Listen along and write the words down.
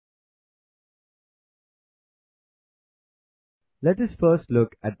Let us first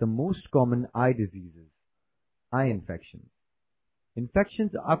look at the most common eye diseases, eye infections.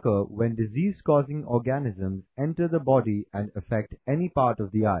 Infections occur when disease-causing organisms enter the body and affect any part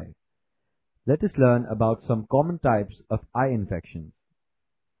of the eye. Let us learn about some common types of eye infections.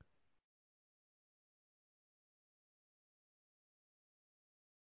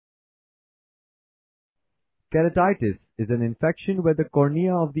 Keratitis is an infection where the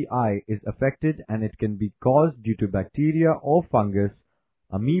cornea of the eye is affected, and it can be caused due to bacteria or fungus,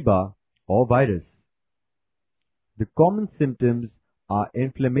 amoeba, or virus. The common symptoms are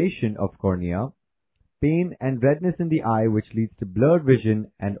inflammation of cornea, pain and redness in the eye which leads to blurred vision,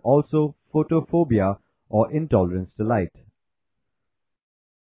 and also photophobia or intolerance to light.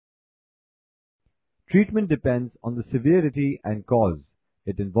 Treatment depends on the severity and cause.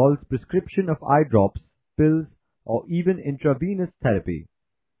 It involves prescription of eye drops, pills, or even intravenous therapy.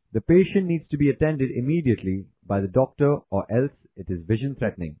 The patient needs to be attended immediately by the doctor, or else it is vision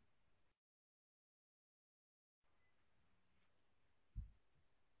threatening.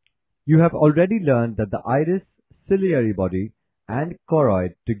 You have already learned that the iris, ciliary body, and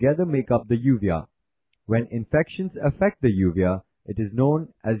choroid together make up the uvea. When infections affect the uvea, it is known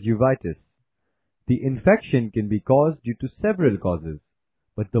as uveitis. The infection can be caused due to several causes,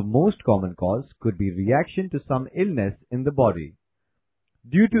 but the most common cause could be reaction to some illness in the body.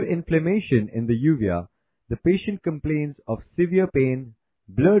 Due to inflammation in the uvea, the patient complains of severe pain,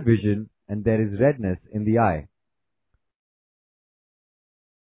 blurred vision, and there is redness in the eye.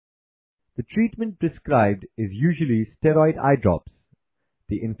 The treatment prescribed is usually steroid eye drops.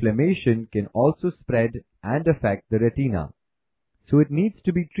 The inflammation can also spread and affect the retina, so it needs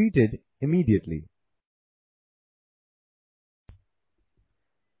to be treated immediately.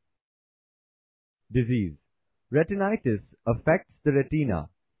 Disease. Retinitis affects the retina.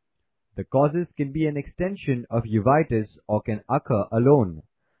 The causes can be an extension of uveitis or can occur alone.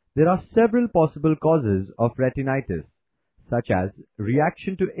 There are several possible causes of retinitis, such as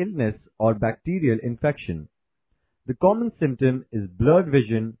reaction to illness or bacterial infection. The common symptom is blurred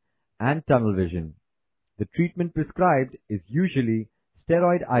vision and tunnel vision. The treatment prescribed is usually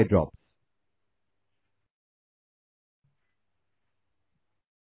steroid eye drops.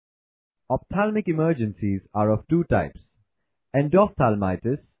 Ophthalmic emergencies are of two types: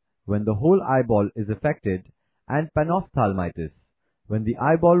 endophthalmitis, when the whole eyeball is affected, and panophthalmitis, when the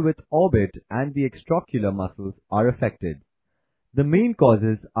eyeball with orbit and the extraocular muscles are affected. The main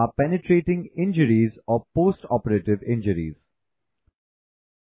causes are penetrating injuries or post-operative injuries.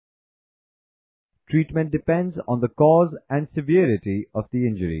 Treatment depends on the cause and severity of the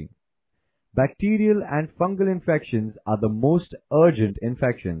injury. Bacterial and fungal infections are the most urgent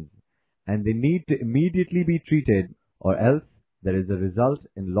infections, and they need to immediately be treated, or else there is a result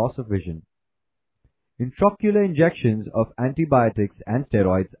in loss of vision. Intraocular injections of antibiotics and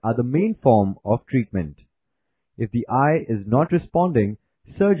steroids are the main form of treatment. If the eye is not responding,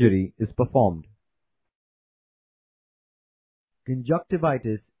 surgery is performed.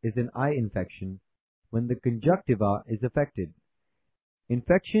 Conjunctivitis is an eye infection when the conjunctiva is affected.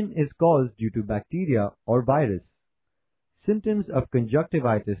 Infection is caused due to bacteria or virus. Symptoms of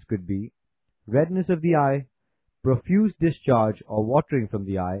conjunctivitis could be redness of the eye, profuse discharge or watering from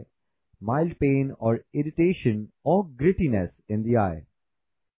the eye, mild pain or irritation or grittiness in the eye.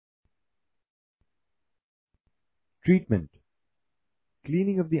 Treatment.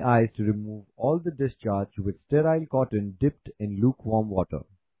 Cleaning of the eyes to remove all the discharge with sterile cotton dipped in lukewarm water.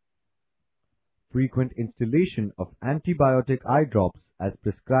 Frequent instillation of antibiotic eye drops as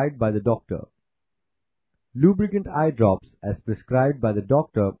prescribed by the doctor. Lubricant eye drops as prescribed by the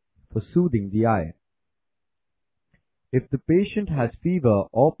doctor for soothing the eye. If the patient has fever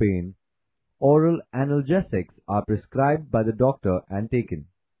or pain, oral analgesics are prescribed by the doctor and taken.